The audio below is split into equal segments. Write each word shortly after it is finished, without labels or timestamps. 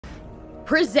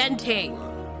Presenting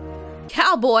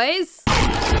Cowboys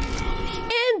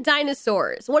and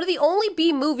Dinosaurs. One of the only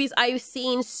B movies I've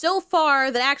seen so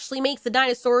far that actually makes the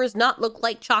dinosaurs not look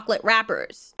like chocolate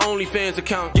wrappers. OnlyFans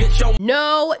account, get your—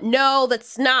 No,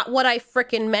 that's not what I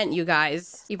frickin' meant, you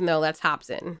guys. Even though that's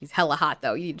Hobson. He's hella hot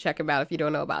though. You need to check him out if you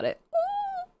don't know about it.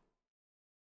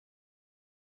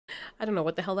 I don't know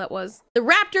what the hell that was. The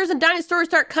raptors and dinosaurs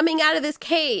start coming out of this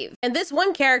cave. And this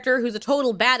one character, who's a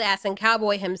total badass and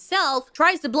cowboy himself,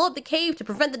 tries to blow up the cave to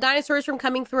prevent the dinosaurs from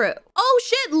coming through. Oh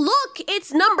shit, look!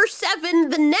 It's number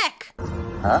 7, the neck.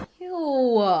 Huh?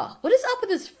 Ew, what is up with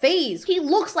his face? He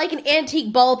looks like an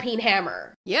antique ball peen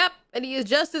hammer. Yep, and he is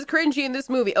just as cringy in this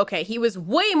movie. Okay, he was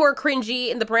way more cringy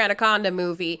in the Piranaconda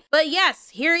movie. But yes,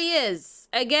 here he is.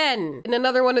 Again, in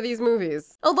another one of these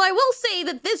movies. Although I will say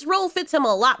that this role fits him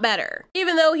a lot better.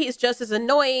 Even though he's just as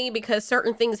annoying because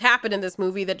certain things happen in this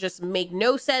movie that just make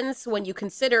no sense when you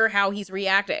consider how he's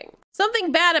reacting.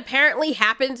 Something bad apparently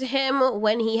happened to him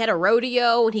when he had a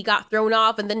rodeo and he got thrown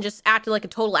off and then just acted like a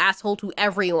total asshole to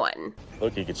everyone.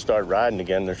 Look, you could start riding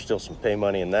again. There's still some pay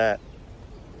money in that.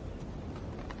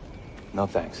 No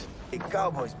thanks. Hey,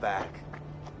 Cowboy's back.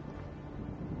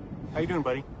 How you doing,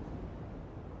 buddy?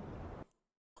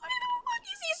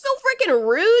 So freaking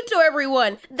rude to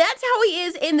everyone. That's how he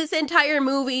is in this entire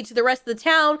movie to the rest of the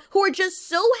town, who are just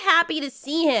so happy to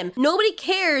see him. Nobody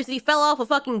cares that he fell off a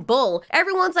fucking bull.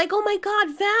 Everyone's like, oh my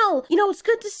God, Val, you know, it's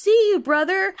good to see you,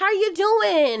 brother. How are you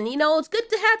doing? You know, it's good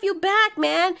to have you back,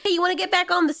 man. Hey, you want to get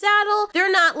back on the saddle?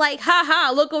 They're not like,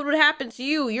 haha, look what happened to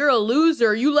you. You're a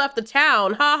loser. You left the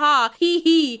town. Haha, hee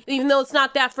hee. Even though it's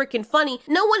not that freaking funny.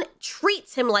 No one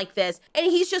treats him like this. And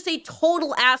he's just a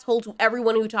total asshole to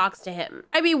everyone who talks to him.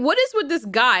 I mean, what is with this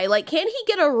guy? Like, can't he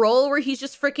get a role where he's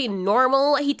just freaking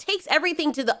normal? He takes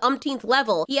everything to the umpteenth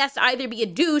level. He has to either be a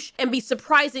douche and be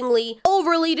surprisingly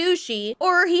overly douchey,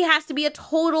 or he has to be a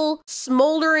total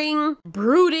smoldering,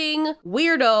 brooding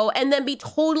weirdo and then be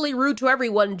totally rude to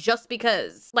everyone just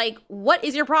because. Like, what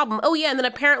is your problem? Oh yeah, and then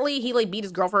apparently he like beat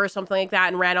his girlfriend or something like that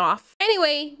and ran off.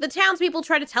 Anyway, the townspeople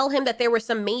try to tell him that there was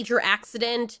some major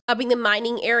accident up in the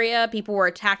mining area. People were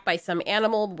attacked by some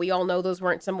animal, but we all know those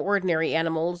weren't some ordinary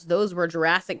animals. Those were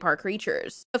Jurassic Park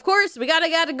creatures. Of course, we gotta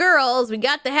get the girls. We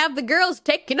got to have the girls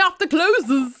taking off the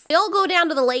clothes. They all go down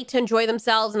to the lake to enjoy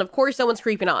themselves, and of course, someone's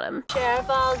creeping on them. Sheriff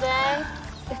all day?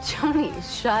 Johnny,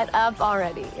 shut up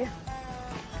already.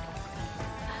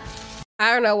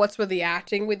 I don't know what's with the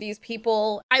acting with these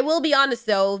people. I will be honest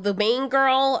though, the main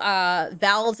girl,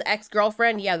 Val's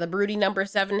ex-girlfriend, yeah, the broody number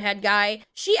 7 head guy,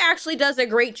 she actually does a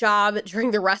great job during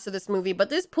the rest of this movie,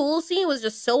 but this pool scene was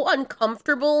just so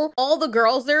uncomfortable. All the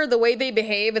girls there, the way they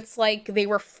behave, it's like they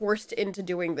were forced into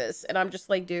doing this. And I'm just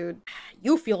like, dude,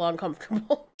 you feel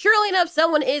uncomfortable. Surely enough,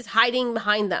 someone is hiding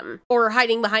behind them or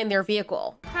hiding behind their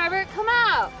vehicle. Herbert, come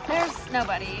out. There's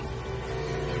nobody.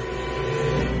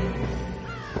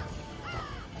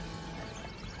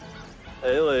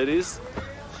 Hey, ladies.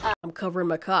 I'm covering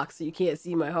my cock so you can't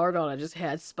see my heart on. I just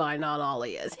had spine on all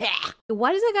he is.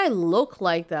 Why does that guy look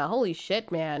like that? Holy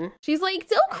shit, man. She's like,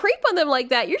 don't creep on them like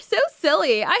that. You're so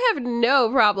silly. I have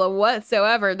no problem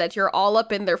whatsoever that you're all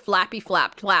up in their flappy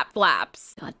flaps.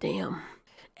 God damn.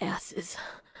 Asses.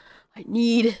 I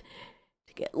need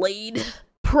to get laid.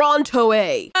 Pronto,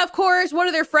 eh? Of course, one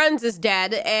of their friends is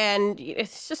dead, and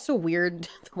it's just so weird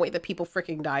the way that people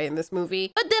freaking die in this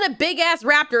movie. But then a big-ass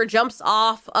raptor jumps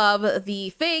off of the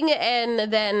thing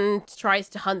and then tries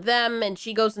to hunt them, and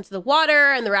she goes into the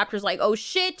water, and the raptor's like, oh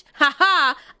shit,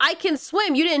 haha, I can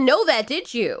swim. You didn't know that,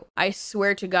 did you? I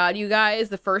swear to God, you guys,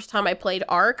 the first time I played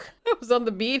Ark, I was on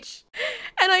the beach,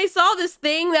 and I saw this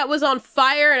thing that was on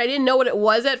fire, and I didn't know what it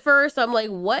was at first. I'm like,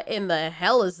 what in the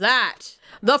hell is that?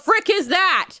 The frick is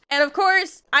that? And of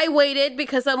course, I waited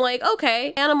because I'm like,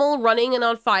 okay, animal running and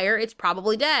on fire, it's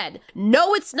probably dead.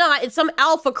 No, it's not. It's some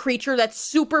alpha creature that's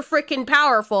super freaking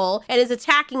powerful and is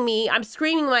attacking me. I'm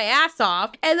screaming my ass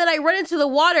off. And then I run into the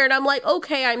water and I'm like,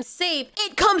 okay, I'm safe.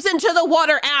 It comes into the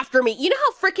water after me. You know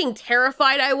how freaking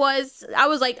terrified I was? I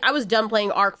was done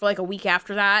playing Ark for like a week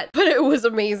after that, but it was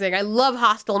amazing. I love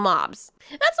hostile mobs.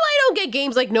 That's why I don't get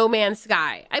games like No Man's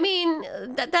Sky. I mean,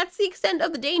 that's the extent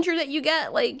of the danger that you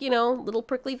get, like, you know, little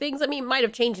prickly things. I mean, it might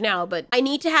have changed now, but I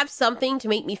need to have something to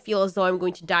make me feel as though I'm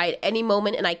going to die at any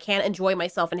moment and I can't enjoy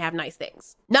myself and have nice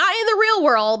things. Not in the real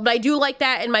world, but I do like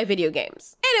that in my video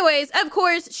games. Anyways, of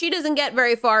course, she doesn't get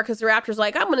very far because the raptor's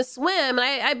like, I'm gonna swim, and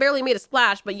I barely made a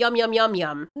splash, but yum, yum, yum,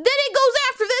 yum. Then it goes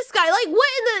after this guy. Like, what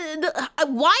in the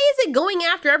why is it going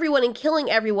after everyone and killing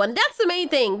everyone? That's the main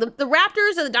thing. The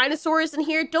raptors and the dinosaurs in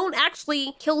here don't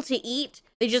actually kill to eat.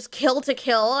 They just kill to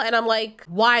kill, and I'm like,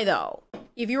 why though?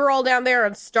 if you were all down there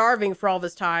and starving for all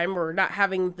this time or not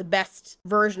having the best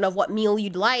version of what meal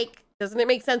you'd like, doesn't it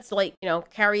make sense to, like, you know,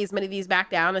 carry as many of these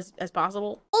back down as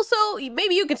possible? Also,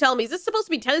 maybe you can tell me, is this supposed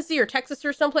to be Tennessee or Texas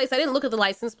or someplace? I didn't look at the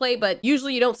license plate, but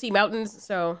usually you don't see mountains,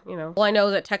 so, you know. All I know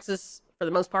is that Texas, for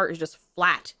the most part, is just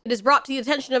flat. It is brought to the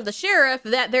attention of the sheriff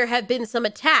that there have been some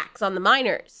attacks on the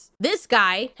miners. This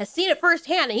guy has seen it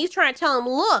firsthand, and he's trying to tell him,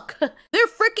 look, they're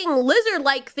freaking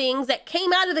lizard-like things that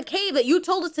came out of the cave that you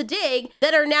told us to dig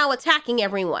that are now attacking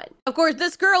everyone. Of course,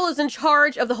 this girl is in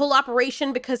charge of the whole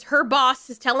operation because her boss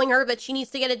is telling her that she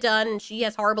needs to get it done, and she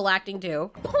has horrible acting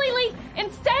too. Completely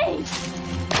insane.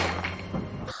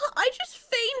 I just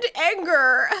feigned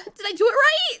anger. Did I do it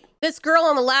right? This girl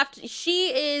on the left,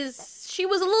 she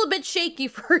was a little bit shaky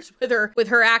first with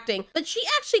her acting, but she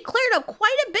actually cleared up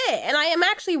quite a bit, and I am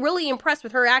actually really impressed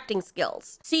with her acting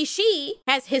skills. See, she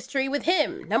has history with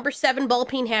him, number 7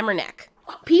 ball-peen hammerneck.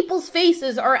 People's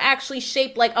faces are actually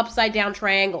shaped like upside down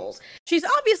triangles. She's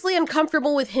obviously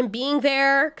uncomfortable with him being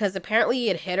there because apparently he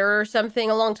had hit her or something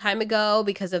a long time ago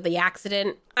because of the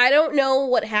accident. I don't know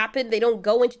what happened. They don't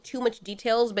go into too much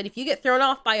details, but if you get thrown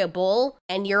off by a bull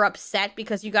and you're upset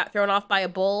because you got thrown off by a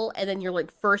bull, and then your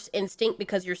like first instinct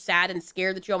because you're sad and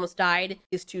scared that you almost died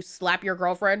is to slap your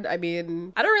girlfriend, I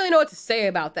mean, I don't really know what to say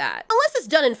about that. Unless it's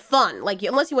done in fun, like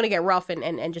unless you want to get rough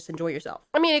and just enjoy yourself.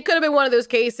 I mean, it could have been one of those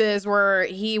cases where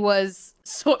he was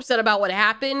so upset about what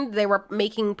happened, they were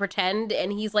making pretend,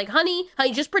 and he's like, honey,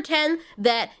 just pretend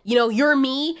that, you know, you're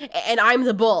me and I'm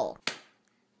the bull.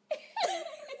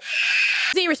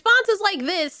 See, responses like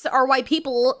this are why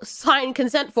people sign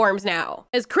consent forms now.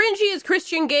 As cringy as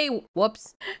Christian gay,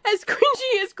 as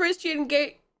cringy as Christian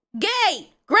gay,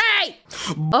 great!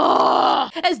 Oh,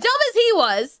 as dumb as he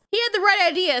was, he had the right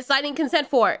idea signing consent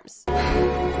forms.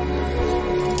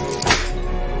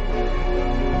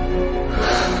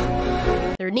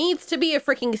 There needs to be a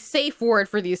freaking safe word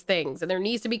for these things, and there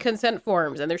needs to be consent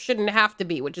forms, and there shouldn't have to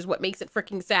be, which is what makes it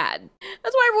freaking sad.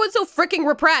 That's why everyone's so freaking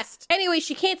repressed. Anyway,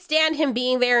 she can't stand him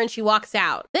being there, and she walks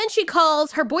out. Then she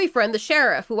calls her boyfriend, the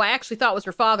sheriff, who I actually thought was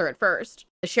her father at first.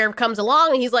 The sheriff comes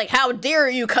along, and he's like, how dare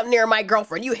you come near my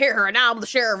girlfriend? You hear her, and I'm the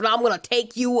sheriff, and I'm gonna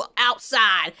take you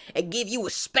outside and give you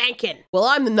a spanking. Well,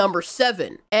 I'm the number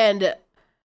 7, and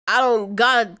I don't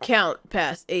gotta count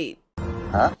past 8.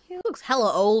 Huh? He looks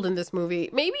hella old in this movie.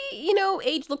 Maybe, you know,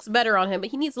 age looks better on him, but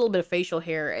he needs a little bit of facial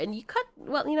hair. And you cut,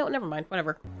 well, you know, never mind,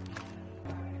 whatever.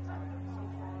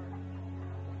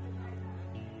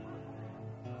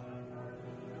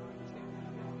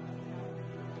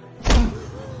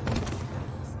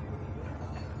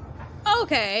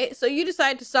 Okay, so you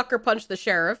decide to sucker punch the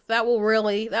sheriff. That will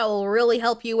really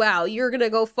help you out. You're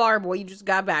gonna go far, boy. You just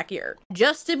got back here.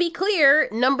 Just to be clear,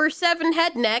 number 7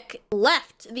 headneck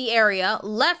left the area,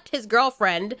 left his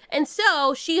girlfriend, and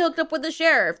so she hooked up with the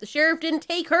sheriff. The sheriff didn't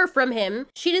take her from him.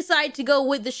 She decided to go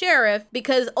with the sheriff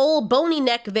because old bony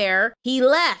neck there, he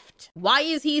left. Why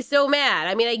is he so mad?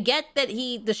 I mean, I get that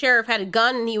the sheriff had a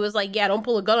gun and he was like, yeah, don't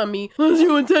pull a gun on me unless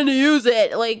you intend to use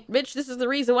it. Like, bitch, this is the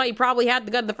reason why you probably had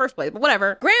the gun in the first place, but whatever.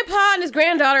 Grandpa and his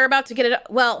granddaughter are about to get it,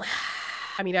 well,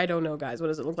 I mean, I don't know, guys. What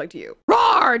does it look like to you?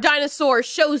 Roar! Dinosaur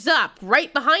shows up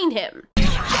right behind him.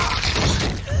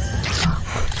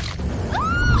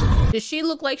 Does she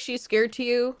look like she's scared to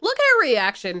you? Look at her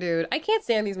reaction, dude. I can't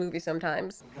stand these movies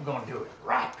sometimes. I'm gonna do it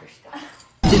raptor style.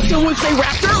 Did someone say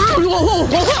raptor?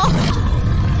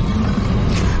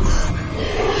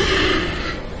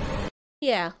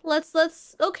 Yeah,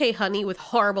 let's, okay, honey, with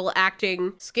horrible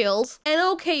acting skills. And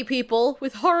okay, people,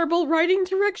 with horrible writing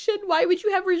direction. Why would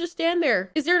you have her just stand there?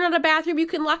 Is there not a bathroom you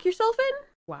can lock yourself in?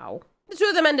 Wow. The two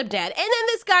of them end up dead. And then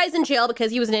this guy's in jail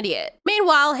because he was an idiot.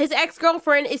 Meanwhile, his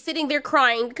ex-girlfriend is sitting there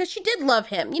crying because she did love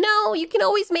him. You know, you can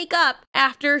always make up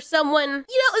after someone, you know,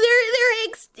 there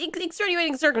are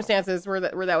extenuating circumstances where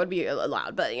that would be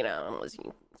allowed. But, you know,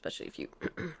 especially if you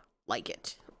like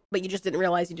it. But you just didn't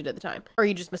realize you did at the time. Or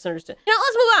you just misunderstood. Now,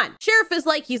 let's move on. Sheriff is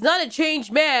like, he's not a changed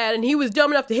man, and he was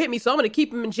dumb enough to hit me, so I'm gonna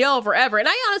keep him in jail forever. And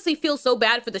I honestly feel so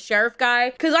bad for the sheriff guy,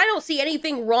 because I don't see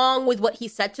anything wrong with what he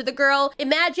said to the girl.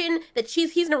 Imagine that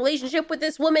he's in a relationship with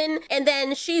this woman, and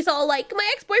then she's all like, my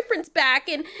ex-boyfriend's back,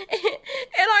 and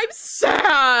I'm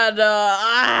sad.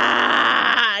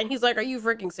 And he's like, are you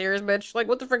freaking serious, bitch? Like,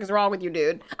 what the frick is wrong with you,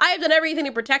 dude? I have done everything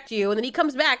to protect you, and then he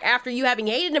comes back after you having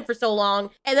hated him for so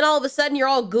long, and then all of a sudden you're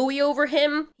all gooey over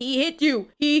him. He hit you.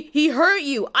 He hurt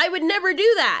you. I would never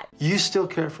do that. You still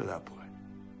care for that boy?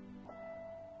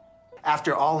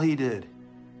 After all he did?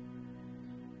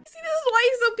 See, this is why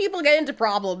he's so when people get into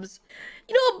problems.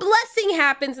 You know, a blessing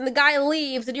happens and the guy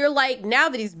leaves and you're like, now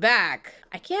that he's back.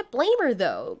 I can't blame her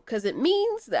though, because it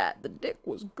means that the dick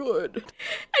was good. And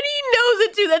he knows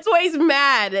it too, that's why he's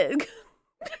mad.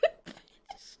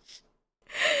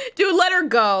 Dude, let her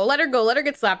go. Let her go. Let her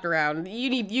get slapped around.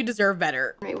 You deserve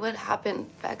better. What happened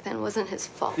back then wasn't his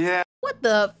fault. Yeah. What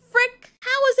the frick?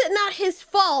 How is it not his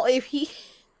fault if he...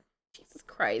 Jesus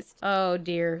Christ. Oh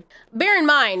dear. Bear in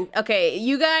mind, okay,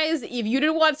 you guys, if you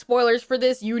didn't want spoilers for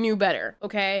this, you knew better,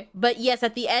 okay? But yes,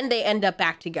 at the end, they end up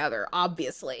back together,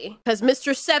 obviously. Because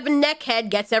Mr. Seven Neckhead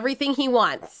gets everything he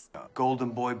wants. Golden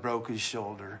Boy broke his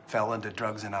shoulder, fell into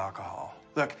drugs and alcohol.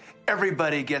 Look,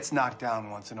 everybody gets knocked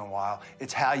down once in a while.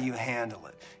 It's how you handle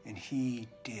it. And he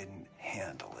didn't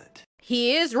handle it.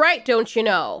 He is right, don't you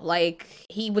know? Like,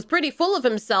 he was pretty full of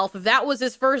himself if that was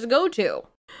his first go-to.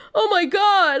 Oh my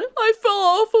god, I fell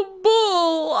off a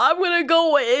bull. I'm gonna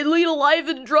go and lead a life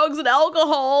in drugs and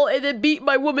alcohol and then beat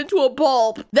my woman to a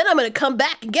pulp. Then I'm gonna come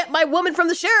back and get my woman from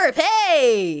the sheriff.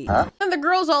 Hey! Huh? And the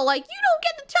girl's all like, you don't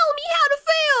get to tell me how to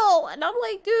feel. And I'm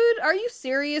like, dude, are you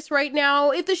serious right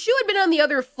now? If the shoe had been on the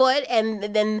other foot and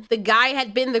then the guy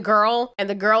had been the girl and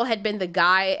the girl had been the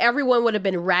guy, everyone would have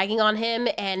been ragging on him,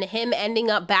 and him ending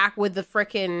up back with the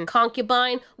frickin'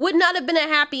 concubine would not have been a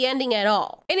happy ending at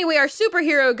all. Anyway, our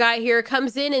superhero guy here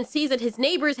comes in and sees that his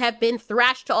neighbors have been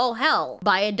thrashed to all hell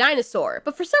by a dinosaur.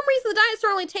 But for some reason, the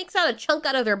dinosaur only takes out a chunk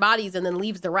out of their bodies and then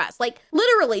leaves the rest. Like,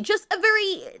 literally, just a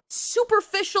very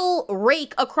superficial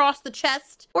rake across the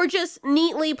chest, or just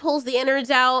neatly pulls the innards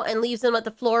out and leaves them at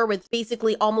the floor with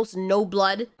basically almost no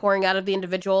blood pouring out of the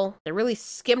individual. They really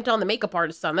skimped on the makeup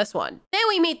artist on this one. Then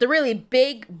we meet the really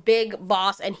big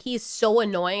boss, and he's so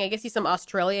annoying. I guess he's some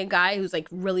Australian guy who's like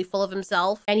really full of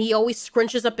himself, and he always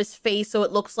scrunches up his face so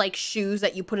it looks like shoes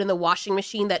that you put in the washing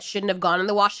machine that shouldn't have gone in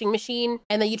the washing machine,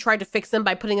 and then you tried to fix them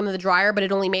by putting them in the dryer, but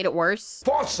it only made it worse.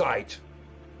 Foresight,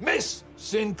 Miss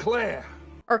Sinclair.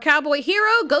 Our cowboy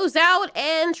hero goes out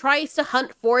and tries to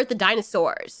hunt for the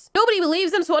dinosaurs. Nobody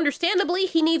believes him, so understandably,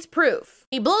 he needs proof.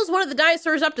 He blows one of the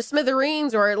dinosaurs up to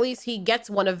smithereens, or at least he gets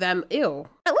one of them. Ew.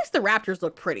 At least the raptors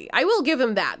look pretty. I will give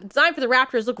him that. The design for the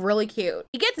raptors look really cute.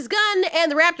 He gets his gun, and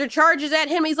the raptor charges at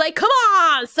him. He's like, come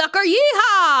on, sucker,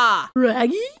 yeehaw!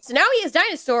 Raggy? So now he is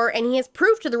dinosaur, and he has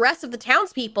proof to the rest of the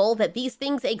townspeople that these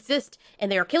things exist,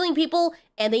 and they are killing people,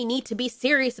 and they need to be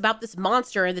serious about this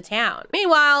monster in the town.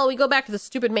 Meanwhile, we go back to the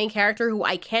stupid main character who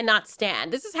I cannot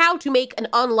stand. This is how to make an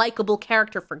unlikable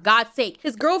character, for God's sake.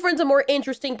 His girlfriend's a more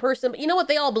interesting person, but you know what?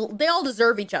 They all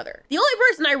deserve each other. The only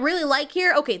person I really like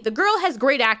here, okay, the girl has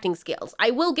great acting skills.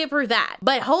 I will give her that.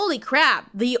 But holy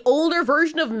crap, the older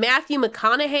version of Matthew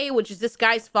McConaughey, which is this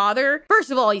guy's father,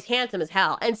 first of all, he's handsome as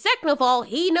hell. And second of all,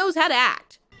 he knows how to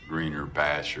act. Greener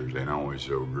pastures ain't always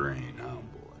so green, huh,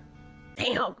 boy?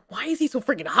 Damn, why is he so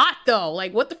freaking hot though?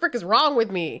 Like, what the frick is wrong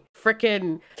with me?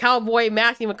 Frickin' cowboy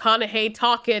Matthew McConaughey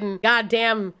talking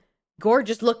goddamn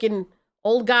gorgeous looking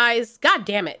old guys. God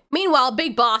damn it. Meanwhile,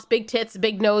 big boss, big tits,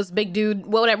 big nose, big dude,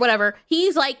 whatever.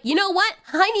 He's like, you know what?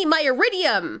 I need my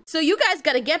iridium. So you guys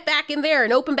gotta get back in there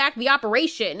and open back the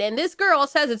operation. And this girl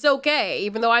says it's okay,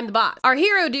 even though I'm the boss. Our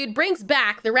hero dude brings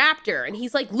back the raptor and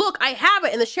he's like, look, I have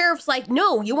it. And the sheriff's like,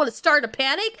 no, you want to start a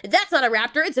panic? That's not a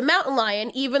raptor, it's a mountain lion,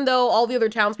 even though all the other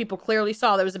townspeople clearly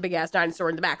saw there was a big ass dinosaur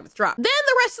in the back of his truck. Then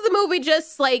the rest of the movie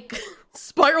just like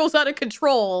spirals out of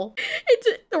control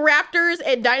into the raptors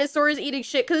and dinosaurs eating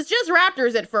shit, because it's just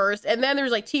raptors at first, and then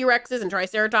there's like T-Rexes and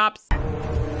Triceratops.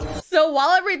 So while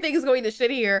everything's going to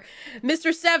shit here,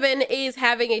 Mr. Seven is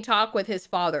having a talk with his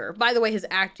father. By the way, his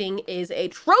acting is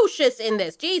atrocious in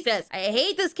this. Jesus, I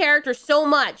hate this character so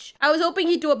much. I was hoping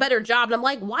he'd do a better job, and I'm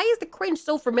like, why is the cringe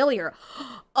so familiar?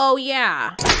 Oh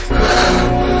yeah.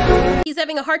 He's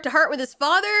having a heart-to-heart with his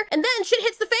father, and then shit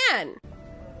hits the fan.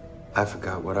 I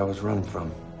forgot what I was running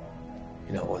from.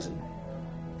 You know, it wasn't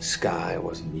Sky, it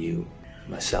wasn't you,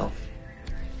 myself.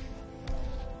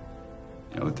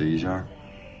 You know what these are?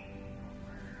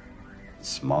 The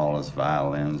smallest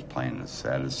violins playing the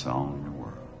saddest song in the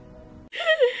world.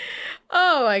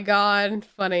 Oh my God,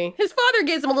 funny. His father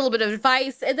gives him a little bit of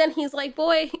advice, and then he's like,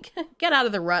 boy, get out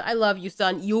of the rut. I love you,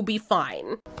 son. You'll be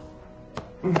fine.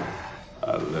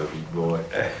 I love you, boy.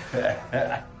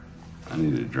 I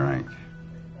need a drink.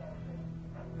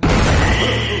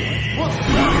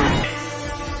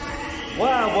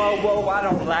 Whoa, I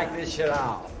don't like this at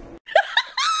all.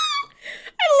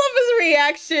 I love his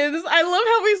reactions. I love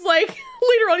how he's like,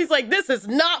 later on, he's like, this is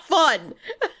not fun.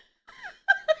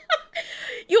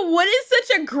 Yo, what is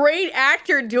such a great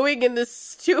actor doing in this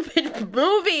stupid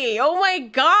movie? Oh my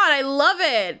God, I love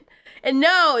it. And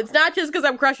no, it's not just because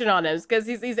I'm crushing on him. It's because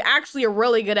he's actually a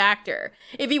really good actor.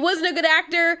 If he wasn't a good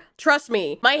actor, trust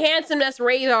me, my handsomeness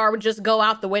radar would just go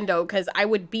out the window because I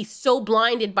would be so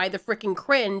blinded by the freaking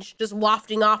cringe just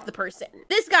wafting off the person.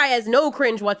 This guy has no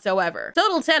cringe whatsoever.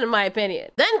 Total 10 in my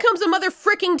opinion. Then comes a mother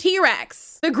freaking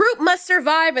T-Rex. The group must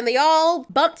survive and they all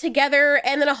bump together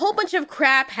and then a whole bunch of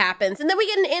crap happens. And then we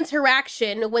get an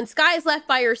interaction when Sky's left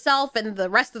by herself and the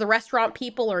rest of the restaurant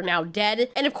people are now dead.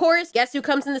 And of course, guess who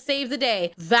comes in to save the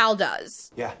day? Val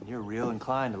does. Yeah, you're real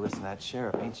inclined to listen to that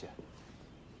sheriff, ain't you?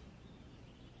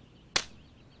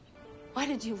 Why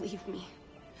did you leave me?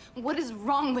 What is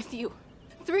wrong with you?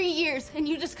 3 years and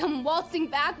you just come waltzing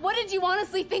back? What did you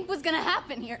honestly think was gonna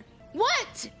happen here?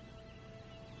 What?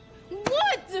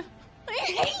 What? I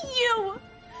hate you!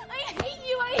 I hate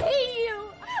you! I hate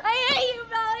you! I hate you,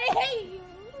 Val! I hate you!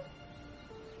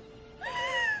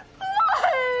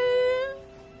 Why?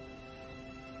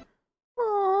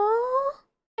 Aww.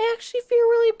 I actually feel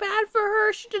really bad for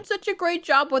her. She did such a great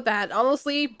job with that.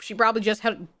 Honestly, she probably just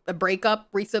had a breakup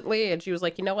recently and she was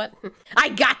like, you know what? I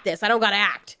got this. I don't gotta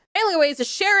act. Anyways, the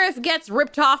sheriff gets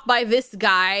ripped off by this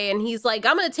guy and he's like,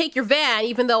 I'm gonna take your van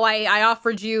even though I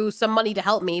offered you some money to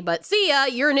help me, but see ya,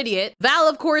 you're an idiot. Val,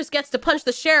 of course, gets to punch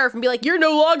the sheriff and be like, you're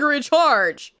no longer in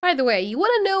charge. By the way, you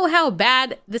wanna know how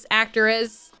bad this actor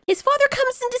is? His father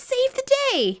comes in to save the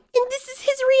day and this is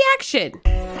his reaction.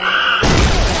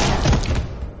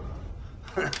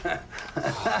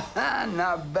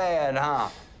 Not bad, huh?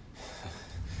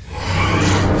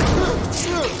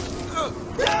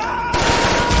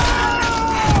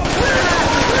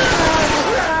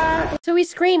 So he's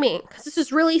screaming, because this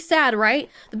is really sad, right?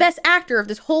 The best actor of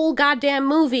this whole goddamn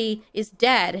movie is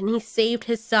dead, and he saved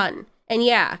his son. And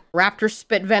yeah, raptors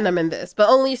spit venom in this, but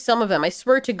only some of them. I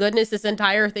swear to goodness, this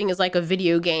entire thing is like a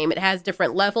video game. It has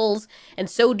different levels, and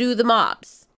so do the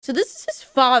mobs. So this is his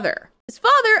father. His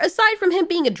father, aside from him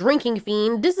being a drinking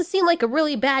fiend, doesn't seem like a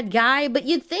really bad guy, but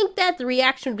you'd think that the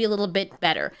reaction would be a little bit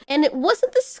better. And it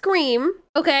wasn't the scream,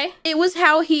 okay? It was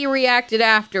how he reacted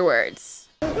afterwards.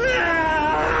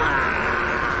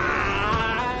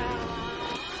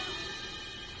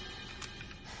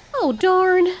 Oh,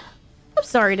 darn. I'm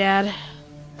sorry, Dad.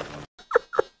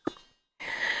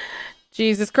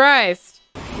 Jesus Christ.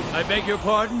 I beg your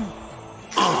pardon?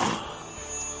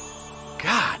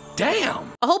 God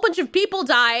damn! A whole bunch of people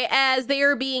die as they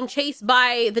are being chased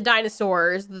by the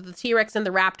dinosaurs, the T-Rex and the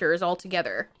raptors all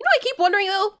together. You know, I keep wondering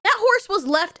though, that horse was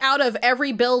left out of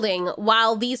every building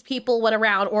while these people went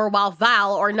around, or while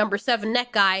Val, or number 7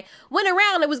 neck guy, went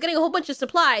around and was getting a whole bunch of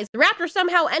supplies. The raptors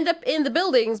somehow end up in the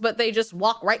buildings, but they just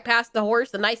walk right past the horse,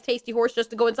 the nice tasty horse,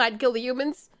 just to go inside and kill the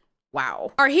humans.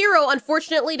 Wow. Our hero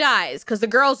unfortunately dies, because the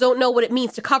girls don't know what it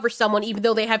means to cover someone even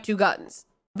though they have 2 guns.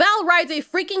 Val rides a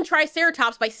freaking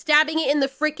triceratops by stabbing it in the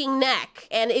freaking neck,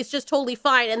 and it's just totally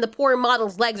fine, and the poor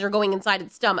model's legs are going inside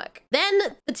its stomach.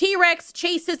 Then the T-Rex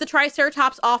chases the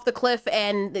triceratops off the cliff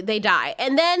and they die.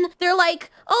 And then they're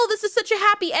like, oh, this is such a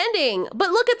happy ending,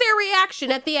 but look at their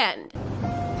reaction at the end.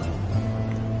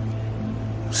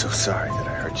 I'm so sorry that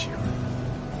I hurt you.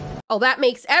 Oh, that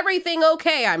makes everything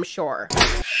okay, I'm sure.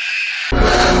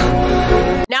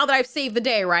 Now that I've saved the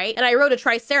day, right? And I rode a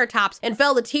triceratops and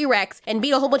felled a T-Rex and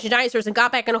beat a whole bunch of dinosaurs and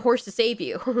got back on a horse to save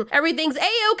you. Everything's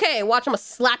A-okay. Watch, I'm gonna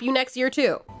slap you next year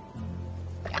too.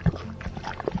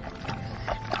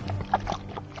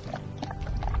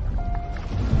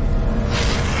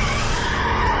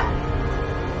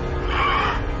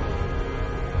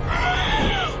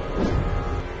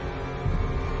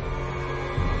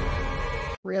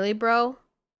 Really, bro?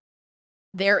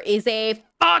 There is a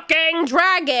fucking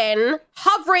dragon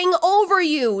hovering over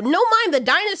you. No mind the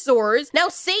dinosaurs. Now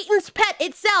Satan's pet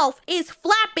itself is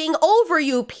flapping over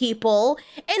you people.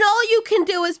 And all you can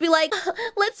do is be like,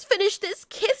 let's finish this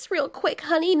kiss real quick,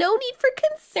 honey. No need for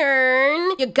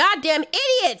concern. You goddamn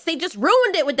idiots. They just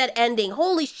ruined it with that ending.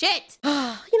 Holy shit. You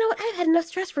know what? I've had enough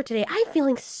stress for today. I'm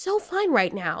feeling so fine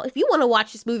right now. If you want to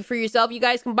watch this movie for yourself, you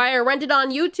guys can buy or rent it on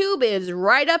YouTube. It is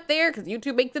right up there because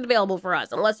YouTube makes it available for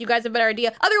us. Unless you guys have a better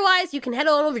idea. Otherwise, you can head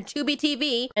on over to Tubi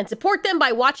TV and support them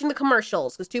by watching the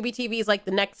commercials, because Tubi TV is like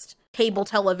the next cable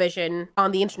television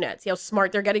on the internet. See how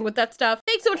smart they're getting with that stuff?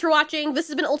 Thanks so much for watching. This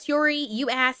has been Ultiori. You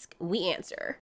ask, we answer.